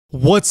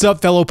What's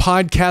up, fellow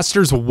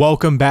podcasters?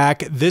 Welcome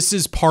back. This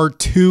is part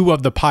 2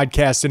 of the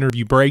podcast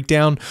interview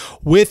breakdown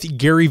with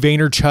Gary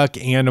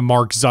Vaynerchuk and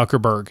Mark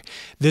Zuckerberg.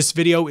 This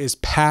video is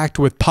packed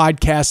with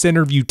podcast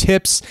interview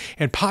tips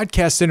and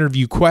podcast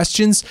interview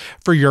questions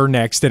for your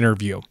next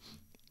interview.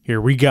 Here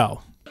we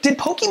go. Did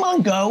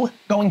Pokemon Go,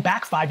 going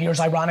back 5 years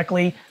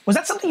ironically, was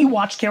that something you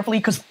watched carefully?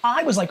 Because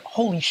I was like,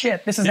 holy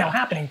shit, this is now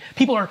happening.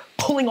 People are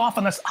pulling off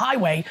on this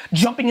highway,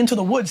 jumping into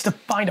the woods to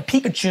find a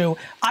Pikachu.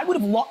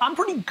 I'm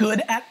pretty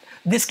good at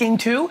this game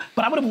too,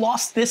 but I would have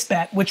lost this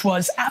bet, which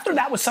was after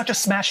that was such a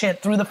smash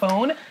hit through the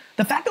phone,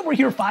 the fact that we're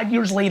here 5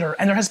 years later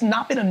and there has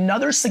not been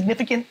another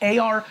significant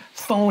AR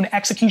phone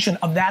execution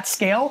of that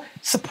scale,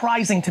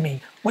 surprising to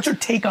me. What's your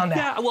take on that?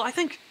 Yeah, well, I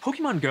think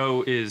Pokemon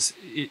Go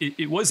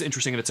it was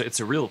interesting, and it's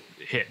a real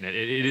hit, and it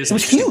is a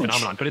interesting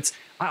phenomenon. But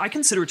I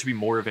consider it to be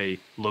more of a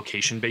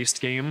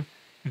location-based game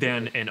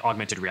than an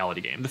augmented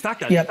reality game. The fact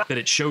that that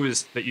it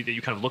shows that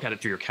you kind of look at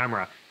it through your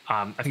camera,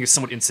 I think is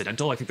somewhat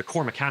incidental. I think the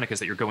core mechanic is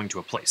that you're going to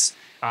a place.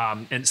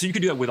 And so you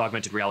can do that with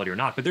augmented reality or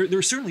not, but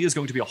there certainly is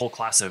going to be a whole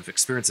class of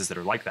experiences that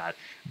are like that.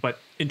 But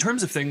in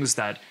terms of things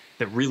that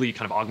really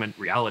kind of augment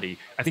reality,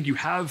 I think you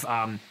have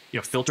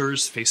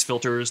filters, face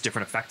filters,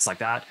 different effects like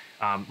that,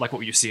 like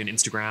what you see in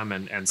Instagram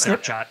and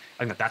Snapchat.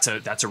 I think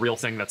that's a real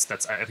thing. That's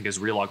I think is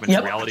real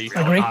augmented reality.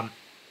 I agree.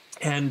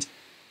 And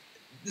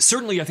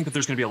certainly, I think that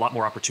there's going to be a lot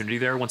more opportunity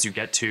there once you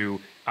get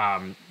to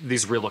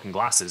these real-looking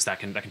glasses that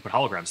can put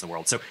holograms in the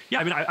world. So yeah,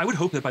 I mean, I would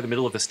hope that by the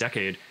middle of this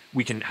decade,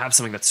 we can have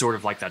something that's sort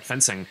of like that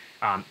fencing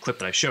clip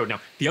that I showed. Now,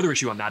 the other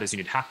issue on that is you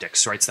need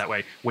haptics, right? So that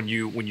way, when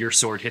your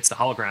sword hits the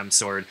hologram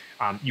sword,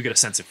 you get a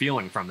sense of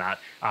feeling from that.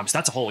 So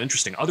that's a whole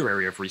interesting other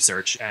area of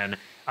research, and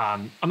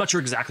I'm not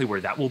sure exactly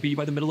where that will be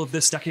by the middle of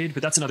this decade,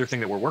 but that's another thing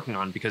that we're working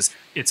on because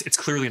it's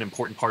clearly an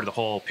important part of the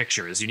whole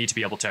picture. Is you need to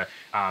be able to,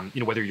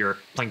 whether you're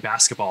playing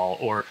basketball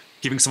or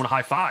giving someone a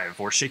high five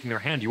or shaking their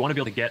hand, you want to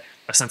be able to get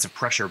a sense of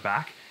pressure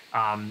back.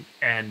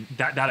 And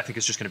that I think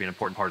is just going to be an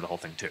important part of the whole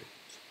thing too.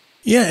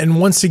 Yeah. And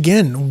once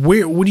again,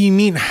 what do you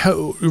mean?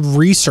 How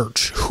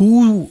research?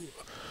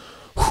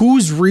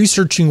 Who's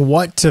researching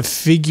what to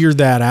figure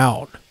that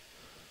out?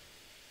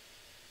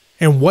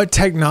 And what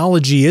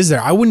technology is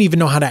there? I wouldn't even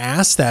know how to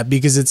ask that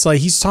because it's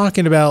like he's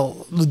talking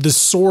about the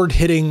sword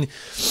hitting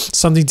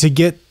something to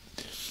get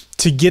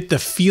the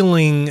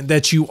feeling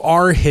that you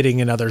are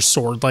hitting another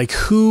sword. Like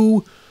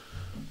who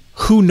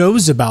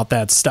knows about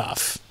that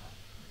stuff?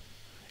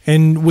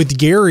 And with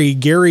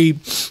Gary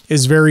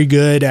is very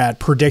good at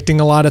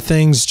predicting a lot of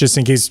things. Just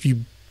in case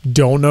you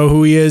don't know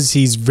who he is,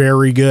 he's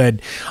very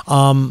good.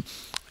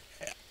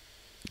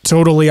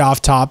 Totally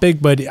off topic,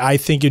 but I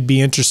think it'd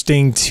be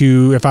interesting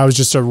to, if I was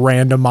just a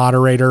random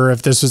moderator,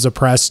 if this was a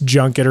press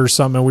junket or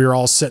something, and we were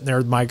all sitting there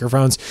with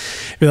microphones,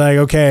 be like,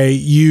 okay,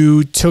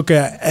 you took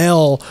a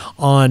L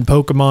on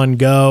Pokemon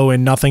Go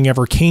and nothing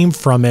ever came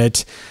from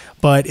it.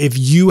 But if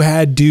you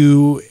had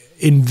to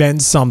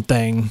invent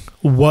something,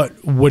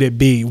 what would it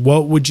be?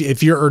 What would you,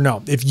 if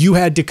you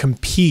had to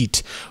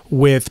compete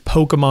with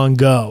Pokemon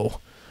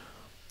Go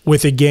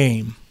with a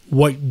game,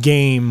 what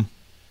game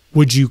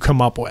would you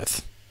come up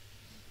with?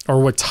 Or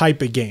what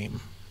type of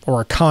game or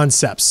a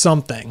concept,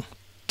 something,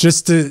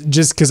 just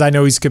because I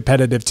know he's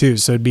competitive too.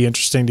 So it'd be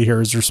interesting to hear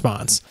his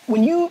response.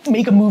 When you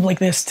make a move like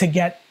this to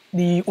get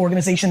the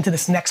organization to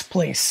this next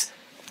place,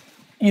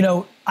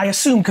 I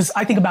assume, because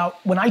I think about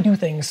when I do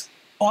things,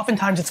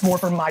 oftentimes it's more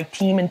for my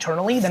team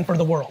internally than for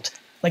the world.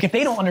 Like if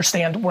they don't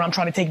understand where I'm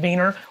trying to take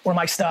Vayner or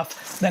my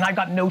stuff, then I've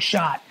got no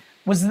shot.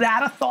 Was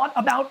that a thought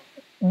about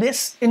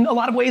this in a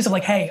lot of ways of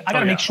like, hey, I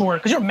got to make sure,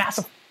 because you're a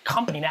massive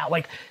company now,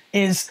 like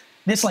is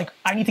this like,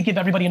 I need to give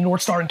everybody a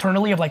North Star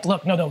internally of like,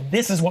 look, no,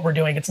 this is what we're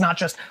doing. It's not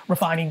just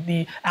refining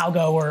the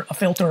algo or a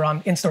filter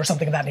on Insta or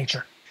something of that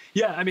nature.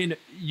 Yeah, I mean,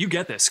 you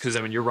get this because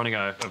I mean, you're running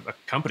a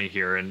company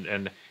here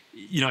and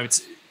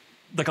it's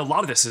like a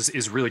lot of this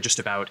is really just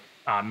about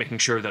making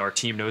sure that our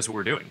team knows what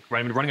we're doing,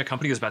 right? I mean, running a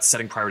company is about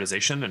setting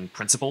prioritization and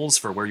principles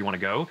for where you want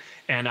to go.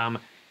 And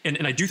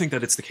I do think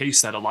that it's the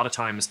case that a lot of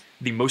times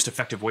the most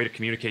effective way to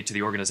communicate to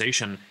the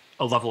organization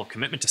a level of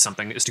commitment to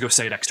something is to go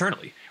say it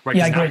externally, right?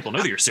 Because now people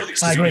know that you're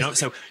serious.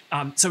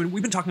 So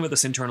we've been talking about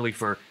this internally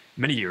for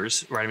many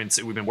years, right? I mean,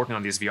 we've been working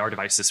on these VR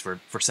devices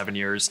for 7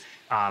 years.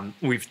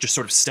 We've just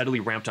sort of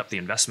steadily ramped up the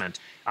investment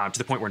to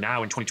the point where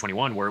now in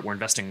 2021, we're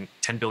investing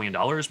 $10 billion,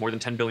 more than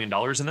 $10 billion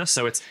in this.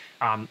 So it's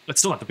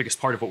still not the biggest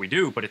part of what we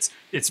do, but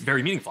it's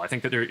very meaningful. I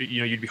think that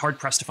you'd be hard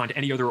pressed to find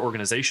any other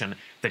organization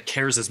that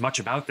cares as much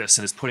about this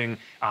and is putting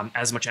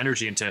as much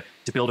energy into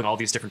building all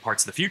these different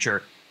parts of the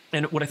future.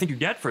 And what I think you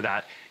get for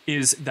that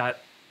is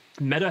that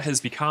Meta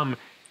has become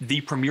the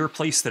premier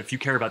place that if you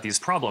care about these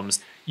problems,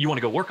 you want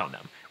to go work on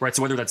them, right?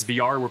 So whether that's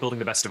VR, we're building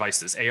the best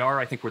devices. AR,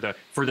 I think we're the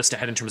furthest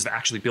ahead in terms of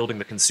actually building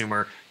the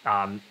consumer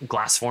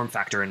glass form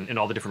factor and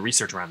all the different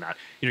research around that.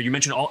 You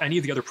mentioned any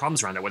of the other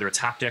problems around that, whether it's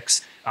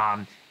haptics,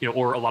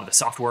 or a lot of the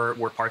software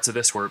parts of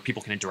this where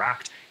people can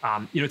interact.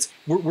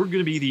 We're going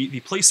to be the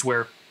place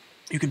where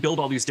you can build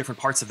all these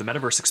different parts of the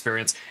metaverse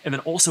experience and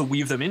then also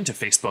weave them into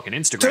Facebook and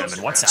Instagram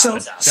and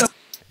WhatsApp.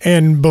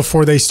 And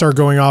before they start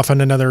going off on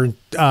another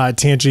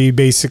tangent,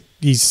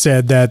 he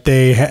said that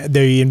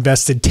they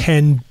invested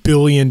 $10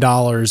 billion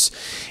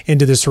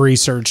into this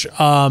research.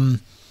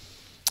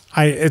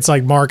 It's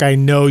like, Mark, I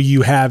know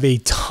you have a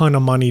ton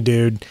of money,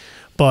 dude,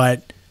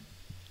 but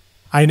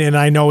I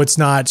know it's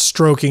not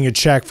stroking a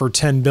check for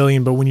 10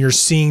 billion, but when you're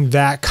seeing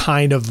that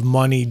kind of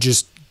money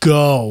just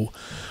go,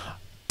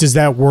 does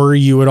that worry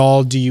you at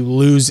all? Do you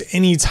lose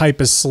any type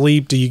of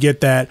sleep? Do you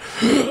get that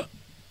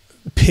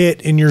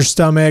pit in your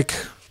stomach?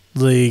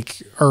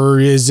 Like,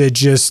 or is it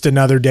just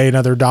another day,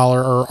 another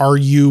dollar? Or are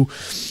you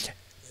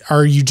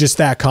just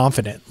that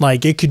confident?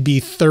 Like, it could be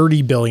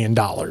 $30 billion.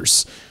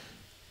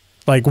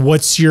 Like,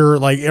 what's your,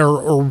 like,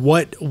 or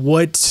what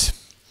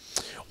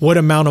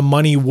amount of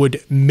money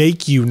would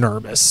make you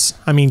nervous?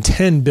 I mean,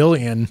 10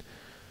 billion.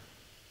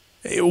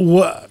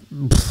 What?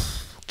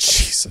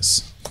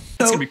 Jesus.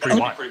 That's going to be pretty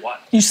wild.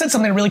 You said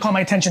something that really caught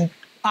my attention.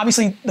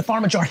 Obviously, the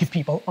far majority of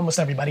people, almost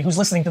everybody who's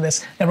listening to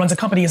this that runs a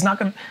company is not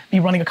going to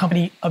be running a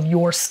company of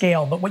your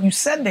scale. But what you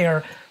said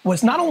there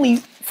was not only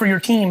for your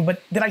team,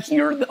 but did I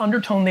hear the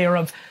undertone there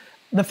of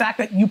the fact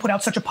that you put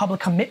out such a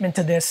public commitment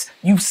to this,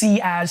 you see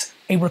as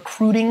a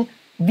recruiting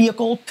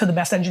vehicle to the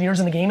best engineers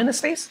in the game in this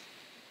space?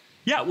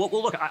 Yeah, well,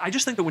 look, I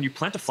just think that when you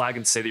plant a flag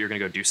and say that you're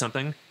going to go do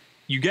something,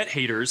 you get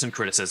haters and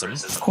criticism,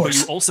 but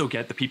you also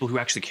get the people who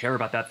actually care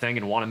about that thing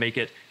and want to make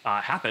it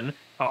happen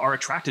are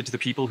attracted to the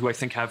people who I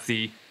think have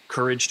the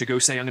courage to go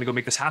say, I'm going to go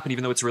make this happen,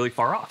 even though it's really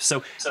far off.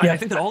 So yeah. I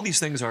think that all these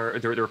things there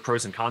are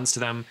pros and cons to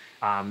them,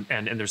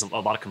 and there's a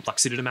lot of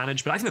complexity to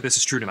manage. But I think that this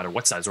is true no matter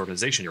what size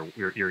organization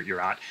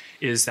you're at.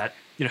 Is that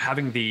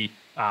having the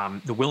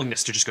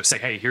willingness to just go say,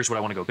 hey, here's what I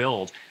want to go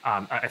build.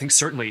 I think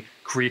certainly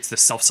creates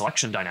this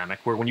self-selection dynamic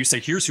where when you say,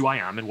 here's who I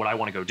am and what I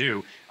want to go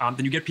do,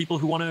 then you get people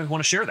who want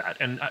to share that.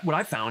 And what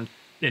I've found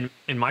in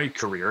my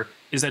career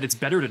is that it's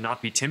better to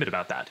not be timid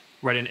about that,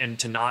 right? And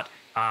to not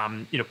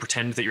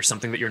pretend that you're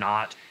something that you're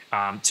not.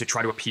 To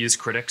try to appease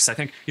critics. I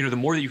think, the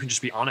more that you can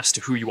just be honest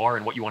to who you are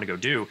and what you want to go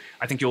do,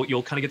 I think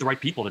you'll kind of get the right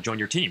people to join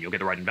your team. You'll get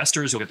the right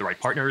investors, you'll get the right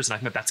partners. And I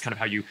think that that's kind of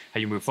how you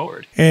move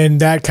forward. And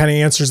that kind of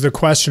answers the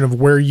question of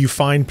where you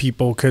find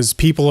people, because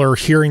people are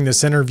hearing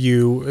this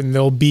interview and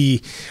they'll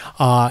be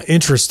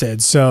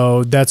interested.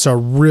 So that's a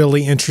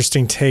really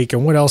interesting take.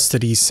 And what else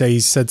did he say?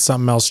 He said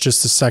something else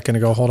just a second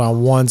ago. Hold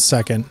on one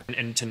second.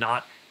 And to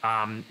not,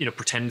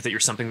 pretend that you're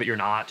something that you're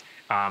not.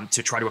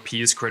 To try to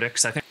appease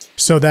critics, I think.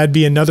 So that'd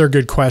be another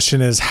good question: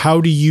 is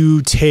how do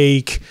you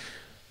take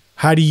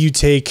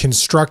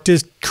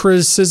constructive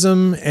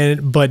criticism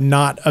but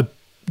not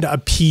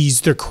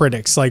appease the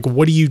critics? Like,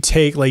 what do you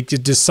take? Like,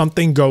 does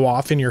something go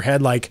off in your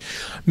head? Like,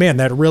 man,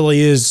 that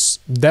really is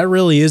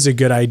a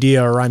good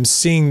idea, or I'm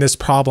seeing this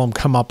problem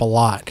come up a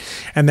lot,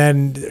 and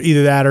then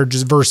either that or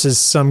just versus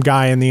some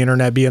guy in the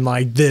internet being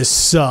like, this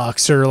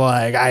sucks, or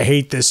like, I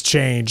hate this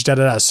change, da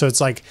da da. So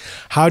it's like,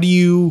 how do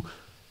you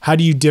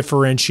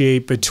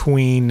differentiate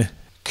between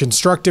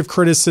constructive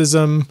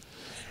criticism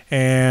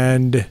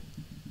and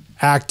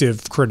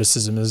active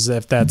criticism? I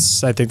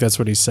think that's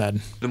what he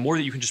said. The more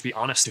that you can just be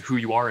honest to who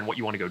you are and what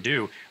you want to go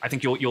do, I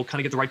think you'll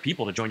kind of get the right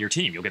people to join your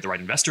team. You'll get the right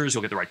investors,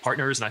 you'll get the right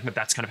partners, and I think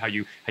that's kind of how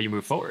you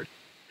move forward.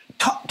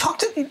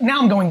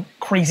 Now I'm going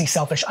crazy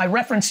selfish. I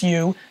reference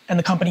you and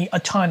the company a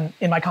ton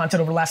in my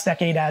content over the last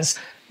decade as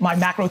my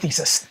macro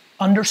thesis.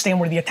 Understand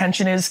where the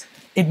attention is.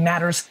 It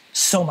matters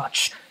so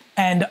much.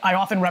 And I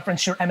often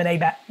reference your M&A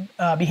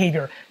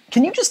behavior.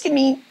 Can you just give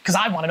me, because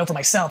I want to know for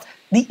myself,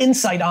 the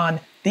insight on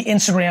the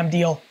Instagram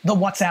deal, the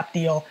WhatsApp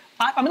deal?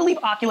 I'm going to leave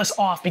Oculus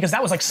off because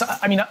that was like,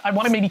 I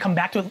want to maybe come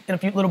back to it in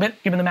a little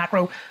bit, given the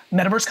macro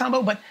metaverse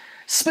combo, but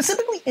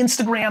specifically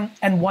Instagram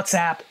and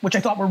WhatsApp, which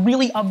I thought were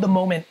really of the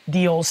moment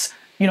deals.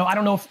 I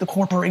don't know if the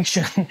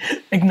corporation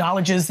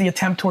acknowledges the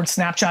attempt towards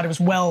Snapchat.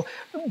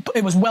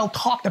 It was well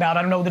talked about.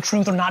 I don't know the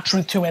truth or not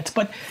truth to it,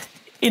 but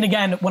and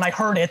again, when I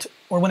heard it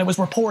or when it was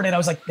reported, I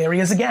was like, there he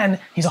is again.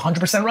 He's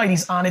 100% right.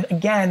 He's on it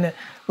again.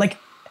 Like,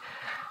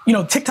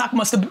 TikTok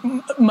must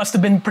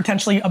have been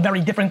potentially a very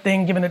different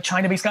thing given the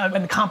China-based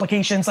and the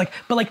complications. I'll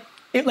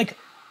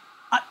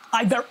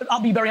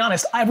be very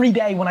honest. Every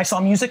day when I saw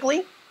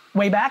Musical.ly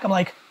way back, I'm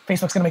like,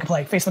 Facebook's gonna make a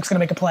play. Facebook's gonna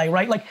make a play,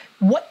 right? Like,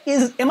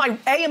 am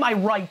I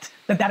right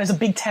that is a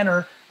big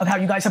tenor of how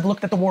you guys have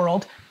looked at the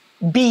world?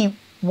 B,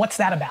 what's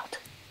that about?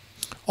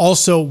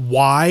 Also,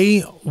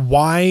 why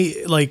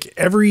like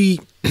every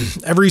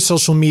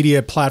social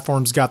media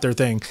platform's got their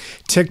thing.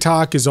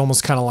 TikTok is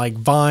almost kind of like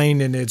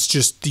Vine, and it's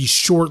just these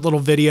short little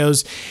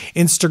videos.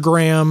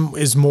 Instagram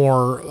is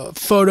more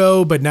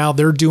photo, but now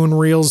they're doing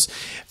reels.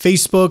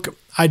 Facebook,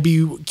 I'd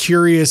be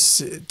curious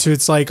to,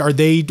 it's like, are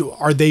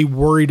they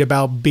worried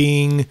about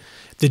being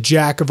the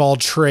jack of all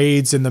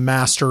trades and the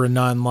master of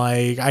none?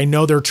 Like, I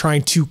know they're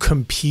trying to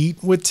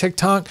compete with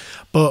TikTok,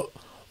 but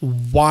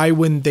why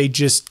wouldn't they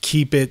just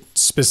keep it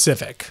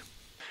specific?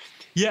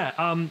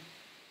 Yeah.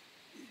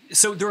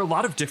 So there are a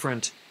lot of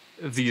different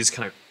these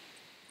kind of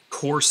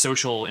core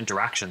social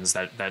interactions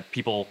that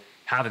people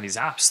have in these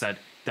apps that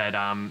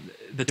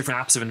the different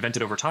apps have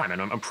invented over time,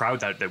 and I'm proud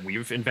that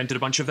we've invented a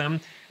bunch of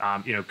them.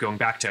 Going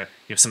back to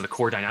some of the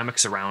core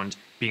dynamics around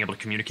being able to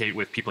communicate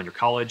with people in your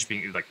college,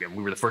 being like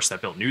we were the first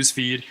that built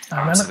Newsfeed,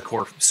 some of the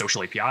core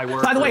social API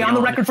work. By the way, on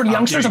the record for the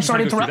youngsters, I'm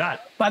sorry to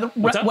interrupt. By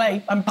the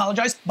way, I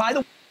apologize.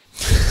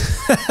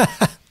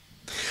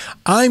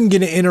 I'm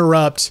gonna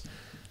interrupt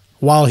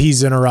while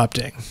he's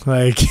interrupting,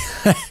 like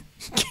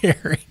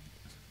Gary.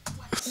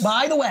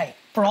 By the way,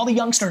 for all the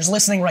youngsters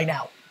listening right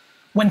now,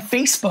 when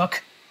Facebook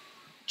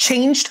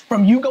changed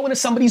from you going to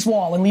somebody's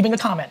wall and leaving a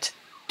comment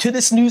to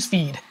this news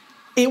feed,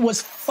 it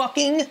was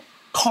fucking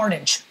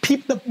carnage.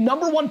 The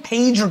number one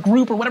page or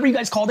group or whatever you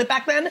guys called it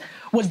back then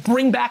was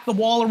bring back the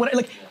wall or whatever.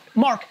 Like,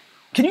 Mark,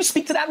 can you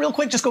speak to that real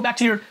quick? Just go back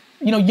to your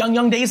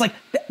young days. Like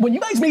when you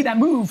guys made that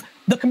move,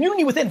 the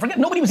community within, forget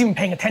nobody was even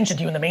paying attention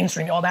to you in the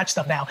mainstream, all that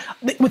stuff now.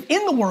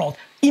 Within the world,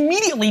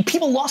 immediately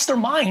people lost their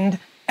mind,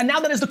 and now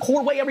that is the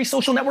core way every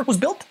social network was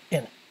built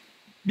in.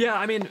 Yeah,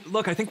 I mean,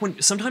 look, I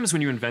think sometimes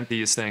when you invent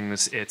these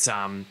things, it's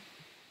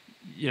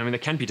they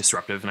can be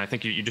disruptive, and I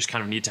think you just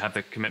kind of need to have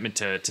the commitment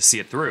to see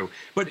it through.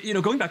 But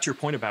going back to your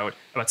point about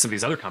some of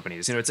these other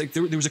companies, it's like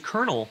there was a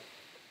kernel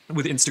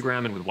with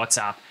Instagram and with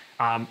WhatsApp,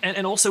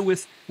 and also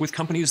with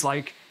companies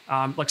like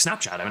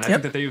Snapchat. I mean, I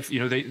think that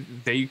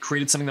they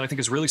created something that I think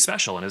is really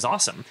special and is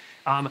awesome.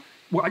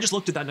 Where I just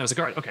looked at that and I was like,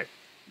 all right, okay.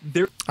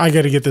 I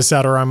got to get this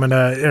out, or I'm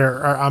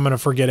gonna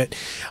forget it,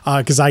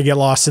 because I get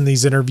lost in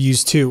these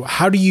interviews too.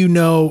 How do you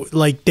know?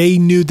 Like they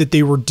knew that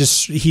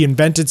he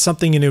invented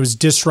something and it was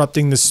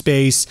disrupting the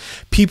space.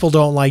 People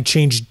don't like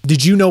change.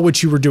 Did you know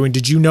what you were doing?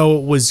 Did you know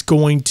it was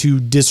going to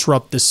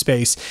disrupt the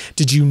space?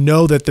 Did you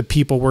know that the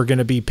people were going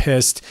to be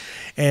pissed?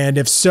 And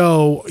if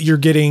so, you're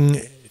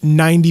getting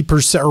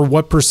 90% or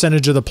what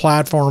percentage of the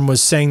platform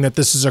was saying that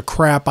this is a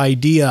crap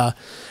idea?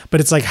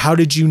 But it's like, how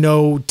did you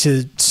know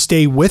to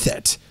stay with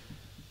it?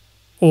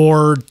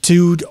 Or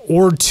to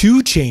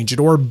change it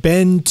or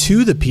bend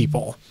to the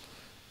people?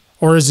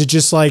 Or is it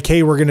just like,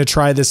 hey, we're going to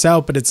try this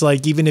out? But it's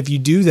like, even if you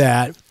do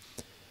that,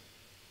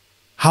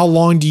 how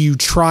long do you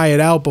try it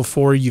out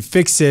before you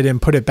fix it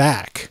and put it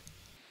back?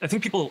 I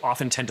think people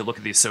often tend to look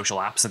at these social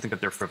apps and think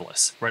that they're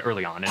frivolous right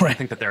early on. And I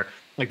think that they're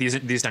like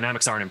these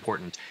dynamics aren't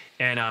important.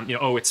 And,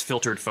 it's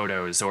filtered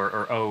photos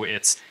or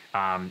it's,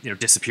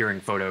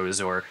 disappearing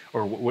photos or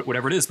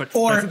whatever it is. But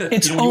or I think that,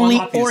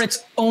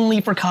 it's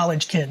only for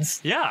college kids.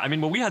 Yeah. I mean,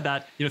 well, we had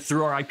that,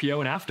 through our IPO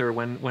and after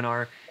when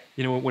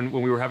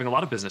we were having a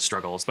lot of business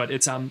struggles, but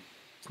it's, I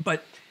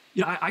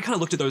kind of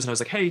looked at those and I was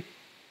like, hey,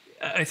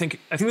 I think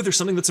that there's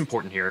something that's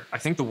important here. I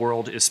think the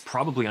world is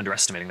probably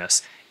underestimating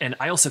this. And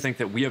I also think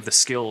that we have the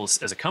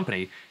skills as a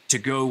company to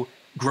go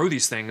grow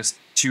these things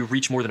to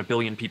reach more than 1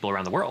 billion people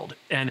around the world.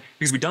 And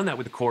because we've done that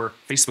with the core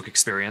Facebook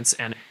experience.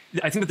 And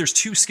I think that there's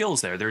two skills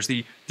there. There's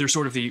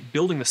sort of the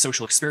building the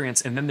social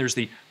experience, and then there's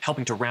the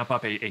helping to ramp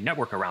up a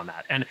network around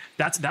that. And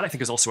that I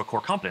think is also a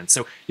core competence.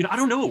 So, I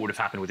don't know what would have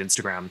happened with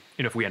Instagram,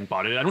 if we hadn't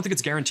bought it. I don't think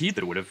it's guaranteed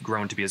that it would have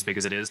grown to be as big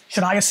as it is.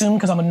 Should I assume,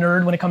 because I'm a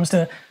nerd when it comes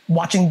to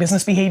watching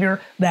business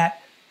behavior,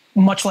 that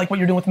much like what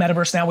you're doing with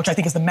Metaverse now, which I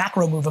think is the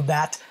macro move of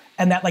that,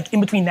 and that like in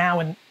between now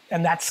and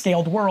that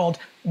scaled world,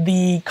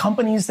 the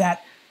companies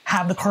that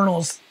have the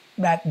kernels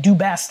that do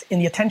best in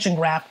the attention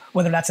graph,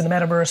 whether that's in the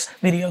metaverse,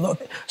 video,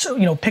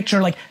 so,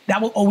 picture, like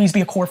that will always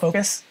be a core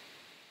focus?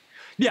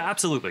 Yeah,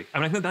 absolutely. I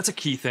mean, I think that's a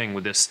key thing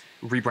with this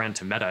rebrand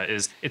to Meta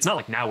is it's not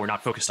like now we're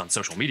not focused on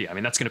social media. I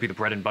mean, that's going to be the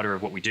bread and butter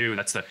of what we do.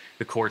 That's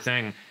the core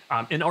thing.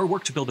 And our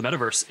work to build the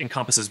metaverse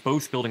encompasses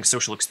both building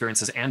social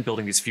experiences and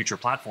building these future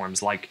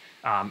platforms like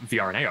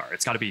VR and AR.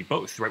 It's got to be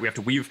both, right? We have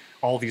to weave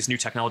all these new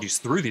technologies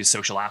through these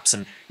social apps,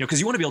 and because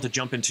you want to be able to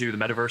jump into the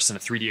metaverse and a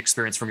 3D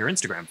experience from your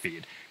Instagram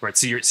feed, right?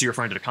 See your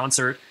friend at a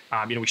concert.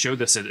 We showed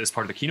this as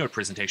part of the keynote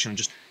presentation.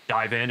 Just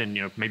dive in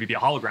and maybe be a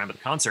hologram at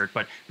the concert,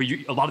 but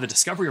a lot of the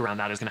discovery around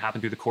that is going to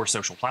happen through the core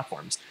social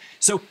platforms.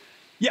 So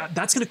yeah,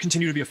 that's going to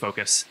continue to be a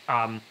focus.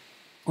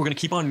 We're going to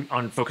keep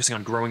on focusing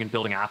on growing and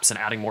building apps and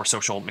adding more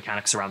social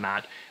mechanics around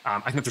that. I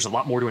think that there's a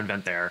lot more to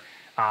invent there.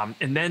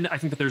 And then I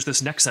think that there's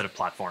this next set of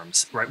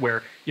platforms, right?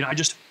 Where,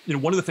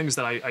 one of the things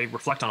that I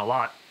reflect on a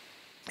lot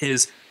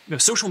is,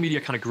 social media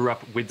kind of grew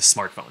up with the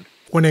smartphone.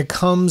 When it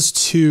comes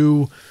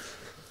to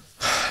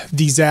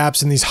these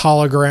apps and these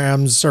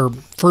holograms, or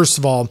first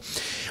of all,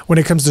 when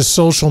it comes to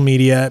social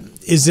media,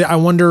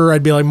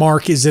 I'd be like,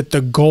 Mark, is it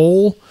the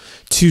goal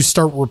to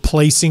start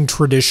replacing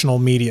traditional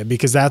media?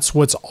 Because that's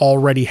what's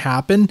already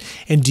happened.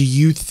 And do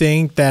you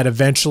think that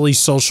eventually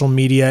social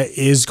media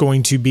is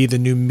going to be the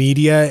new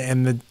media,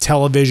 and the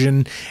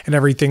television and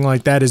everything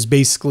like that is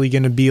basically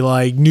going to be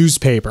like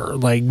newspaper?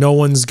 Like no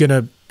one's going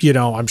to,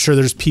 I'm sure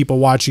there's people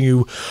watching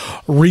you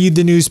read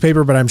the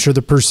newspaper, but I'm sure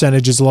the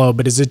percentage is low.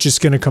 But is it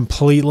just going to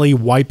completely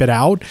wipe it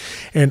out?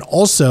 And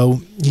also,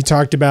 he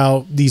talked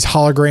about these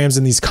holograms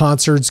and these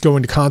concerts,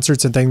 going to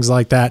concerts and things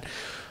like that.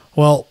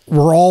 Well,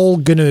 we're all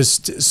going to,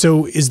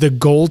 so is the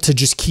goal to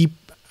just keep,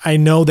 I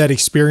know that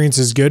experience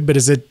is good, but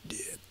is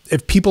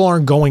if people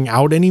aren't going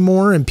out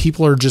anymore and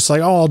people are just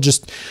like, oh, I'll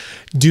just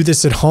do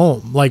this at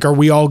home. Like, are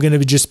we all going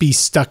to just be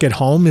stuck at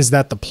home? Is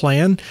that the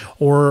plan?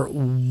 Or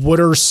what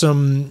are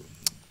some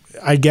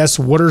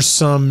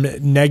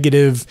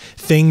negative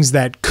things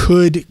that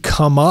could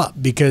come up?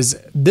 Because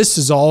this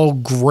is all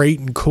great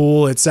and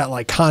cool. It's that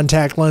like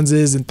contact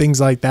lenses and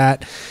things like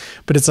that.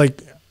 But it's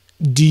like,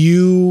 do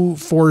you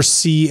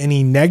foresee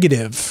any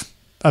negative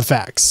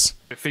effects?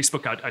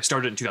 Facebook I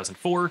started in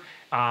 2004.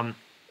 And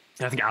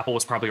I think Apple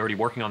was probably already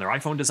working on their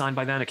iPhone design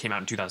by then. It came out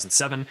in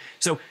 2007.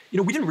 So,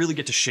 we didn't really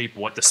get to shape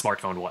what the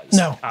smartphone was.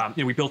 No.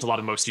 We built a lot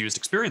of most used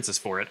experiences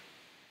for it,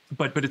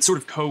 but it sort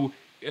of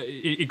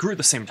it grew at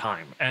the same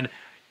time. And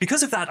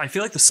because of that, I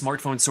feel like the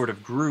smartphone sort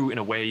of grew in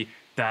a way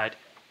that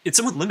it's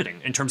somewhat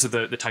limiting in terms of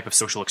the type of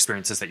social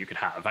experiences that you could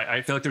have.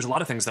 I feel like there's a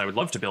lot of things that I would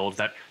love to build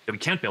that we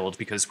can't build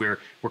because we're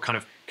kind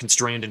of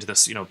constrained into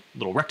this,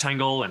 little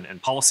rectangle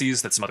and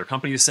policies that some other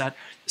companies set.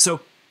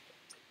 So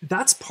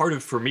that's part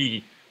of, for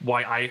me,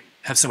 why I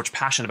have so much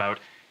passion about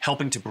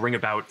helping to bring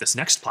about this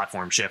next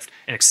platform shift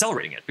and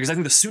accelerating it. Because I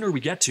think the sooner we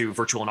get to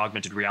virtual and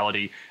augmented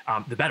reality,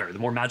 the better, the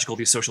more magical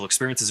these social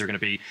experiences are going to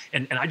be.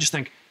 And I just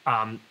think,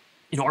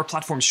 our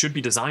platforms should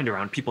be designed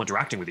around people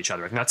interacting with each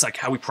other. I think that's like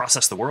how we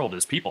process the world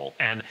as people.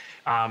 And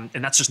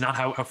that's just not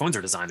how phones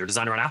are designed. They're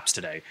designed around apps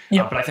today.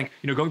 Yeah. But I think,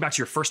 going back to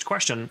your first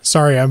question.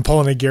 Sorry, I'm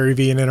pulling a Gary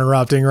Vee and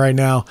interrupting right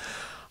now.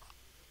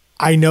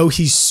 I know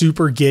he's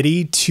super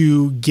giddy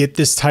to get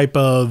this type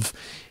of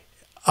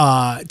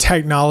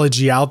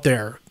technology out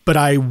there, but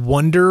I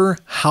wonder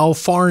how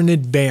far in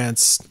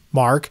advance,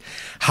 Mark,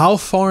 how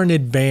far in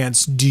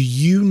advance do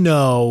you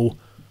know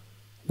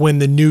when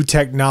the new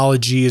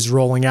technology is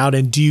rolling out,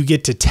 and do you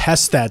get to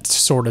test that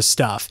sort of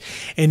stuff?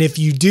 And if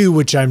you do,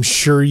 which I'm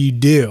sure you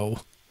do,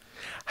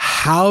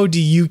 how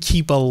do you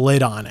keep a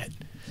lid on it?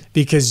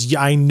 Because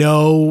I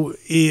know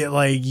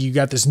you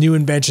got this new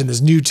invention,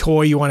 this new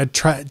toy, you want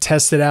to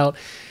test it out,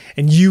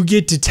 and you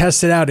get to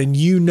test it out and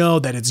you know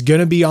that it's going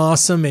to be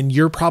awesome. And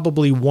you're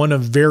probably one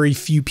of very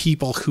few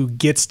people who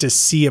gets to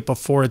see it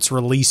before it's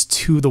released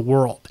to the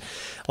world.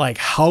 Like,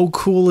 how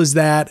cool is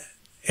that?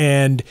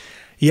 And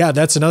yeah,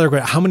 that's another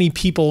question. How many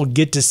people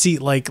get to see,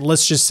 like,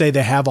 let's just say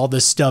they have all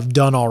this stuff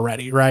done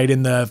already, right?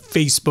 In the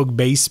Facebook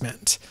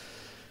basement.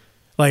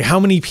 Like, how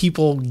many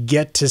people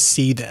get to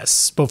see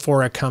this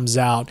before it comes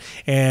out?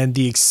 And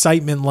the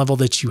excitement level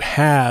that you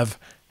have,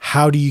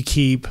 how do you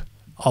keep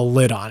a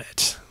lid on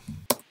it?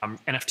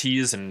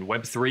 NFTs and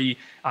Web3.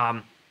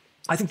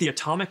 I think the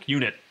atomic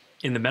unit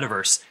in the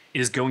metaverse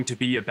is going to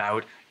be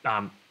about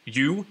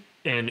you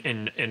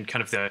and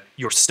kind of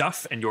your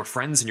stuff and your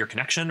friends and your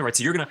connection, right?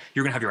 So you're gonna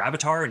have your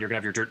avatar and you're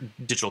gonna have your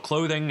digital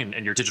clothing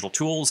and your digital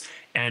tools.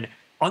 And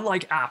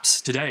unlike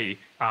apps today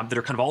that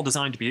are kind of all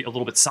designed to be a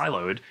little bit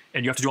siloed,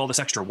 and you have to do all this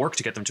extra work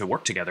to get them to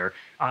work together,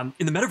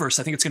 in the metaverse,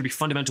 I think it's going to be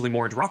fundamentally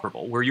more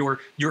interoperable, where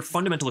your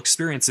fundamental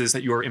experiences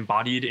that you're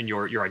embodied in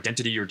your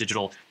identity, your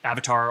digital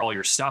avatar, all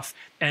your stuff.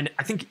 And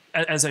I think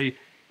as a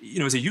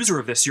user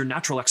of this, your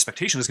natural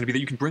expectation is going to be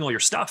that you can bring all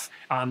your stuff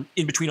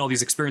in between all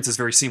these experiences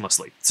very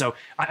seamlessly. So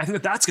I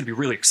think that's going to be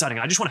really exciting.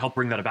 I just want to help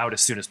bring that about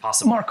as soon as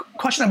possible. Mark,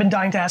 question I've been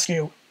dying to ask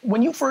you.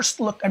 When you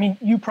first looked, I mean,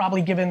 you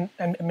probably given,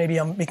 and maybe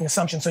I'm making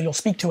assumptions, so you'll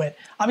speak to it.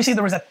 Obviously,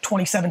 there was that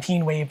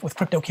 2017 wave with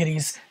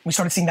CryptoKitties. We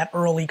started seeing that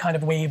early kind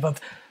of wave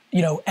of,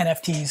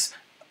 NFTs,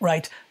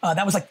 right?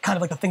 That was kind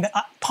of like the thing that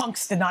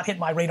punks did not hit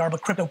my radar,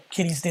 but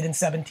CryptoKitties did in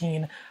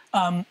 17.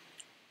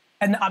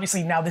 And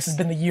obviously now this has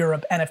been the year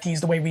of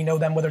NFTs, the way we know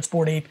them, whether it's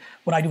Bored Ape,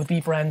 what I do with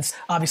VeeFriends,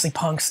 obviously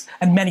punks,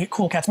 and many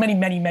Cool Cats,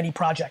 many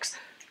projects.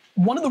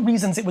 One of the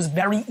reasons it was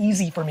very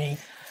easy for me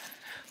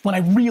when I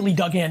really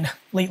dug in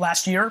late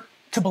last year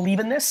to believe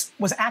in this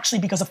was actually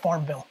because of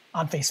Farmville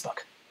on Facebook.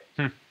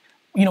 There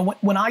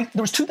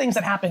was two things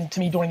that happened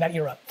to me during that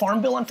era.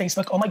 Farmville on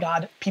Facebook, oh my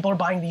God, people are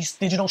buying these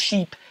digital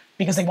sheep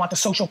because they want the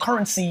social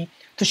currency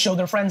to show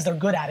their friends they're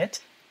good at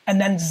it. And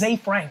then Zay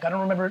Frank, I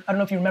don't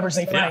know if you remember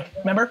Zay Frank. Yeah.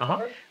 Remember?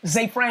 Uh-huh.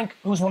 Zay Frank,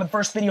 who was one of the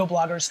first video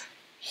bloggers,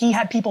 he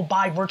had people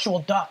buy virtual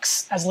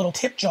ducks as little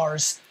tip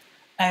jars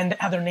and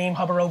have their name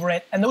hover over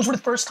it. And those were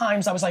the first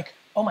times I was like,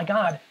 oh my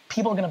God,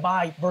 people are going to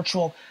buy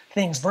virtual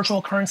things,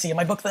 virtual currency. In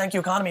my book, Thank You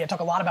Economy, I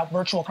talk a lot about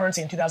virtual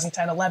currency in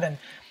 2010, 11.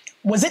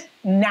 Was it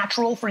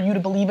natural for you to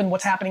believe in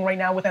what's happening right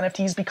now with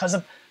NFTs because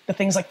of the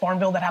things like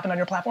Farmville that happened on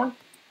your platform?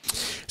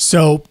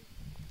 So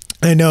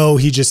I know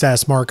he just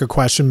asked Mark a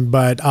question,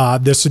 but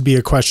this would be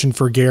a question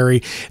for Gary.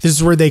 This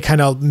is where they kind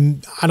of,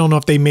 I don't know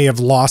if they may have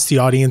lost the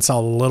audience a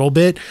little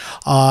bit,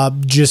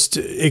 just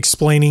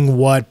explaining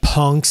what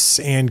punks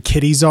and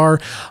kitties are.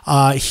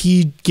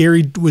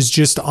 Gary was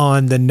just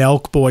on the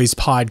Nelk Boys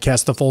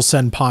podcast, the Full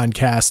Send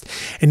podcast,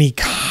 and he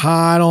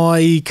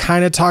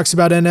kind of talks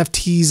about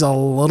NFTs a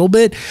little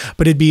bit,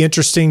 but it'd be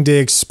interesting to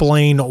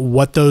explain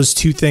what those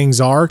two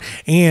things are.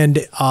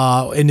 And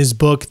in his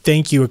book,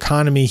 Thank You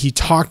Economy, he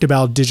talked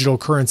about digital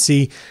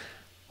currency.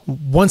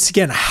 Once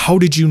again, how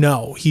did you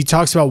know? He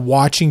talks about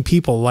watching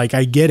people. Like,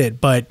 I get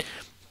it, but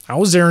I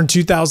was there in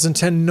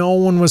 2010. No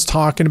one was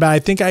talking about it. I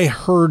think I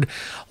heard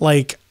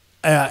like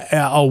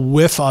a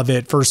whiff of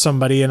it for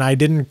somebody and I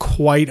didn't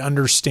quite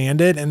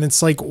understand it. And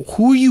it's like,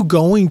 who are you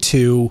going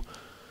to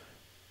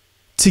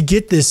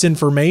get this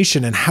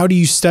information, and how do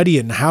you study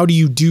it, and how do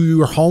you do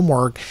your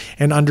homework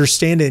and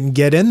understand it and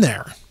get in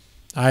there?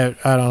 I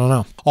don't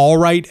know. All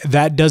right,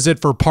 that does it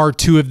for part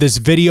 2 of this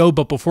video.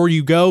 But before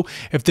you go,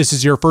 if this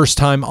is your first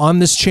time on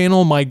this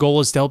channel, my goal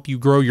is to help you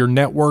grow your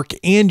network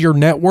and your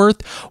net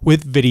worth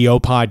with video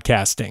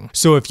podcasting.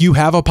 So if you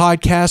have a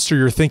podcast or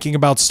you're thinking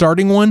about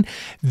starting one,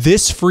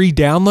 this free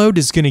download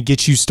is going to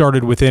get you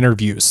started with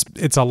interviews.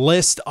 It's a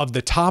list of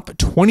the top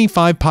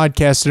 25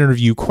 podcast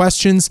interview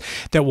questions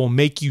that will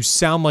make you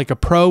sound like a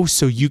pro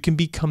so you can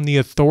become the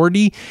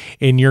authority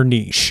in your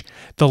niche.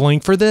 The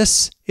link for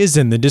this is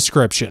in the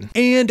description.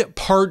 And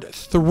part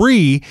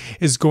 3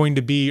 is going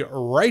to be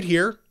right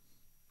here.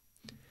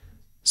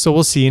 So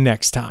we'll see you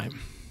next time.